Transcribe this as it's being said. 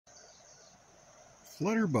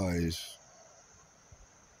Flutterby's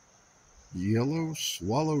yellow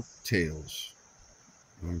swallowtails.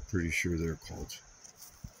 I'm pretty sure they're called.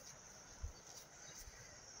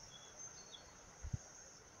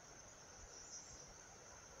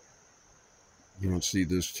 You don't see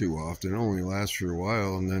this too often. It only lasts for a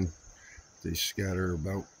while and then they scatter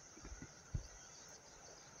about.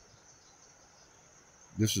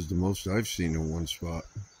 This is the most I've seen in one spot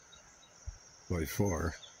by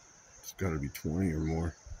far. It's got to be 20 or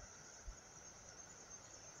more.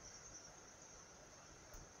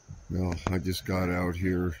 Well, I just got out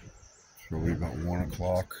here. It's probably about 1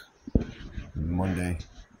 o'clock Monday.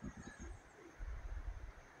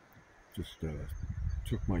 Just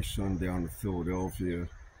took my son down to Philadelphia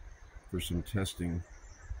for some testing.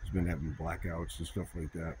 He's been having blackouts and stuff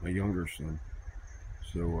like that, my younger son.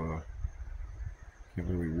 So can't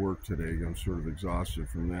really work today. I'm sort of exhausted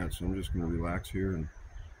from that, so I'm just going to relax here and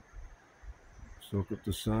soak up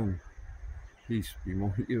the sun. Peace be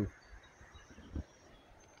more with you.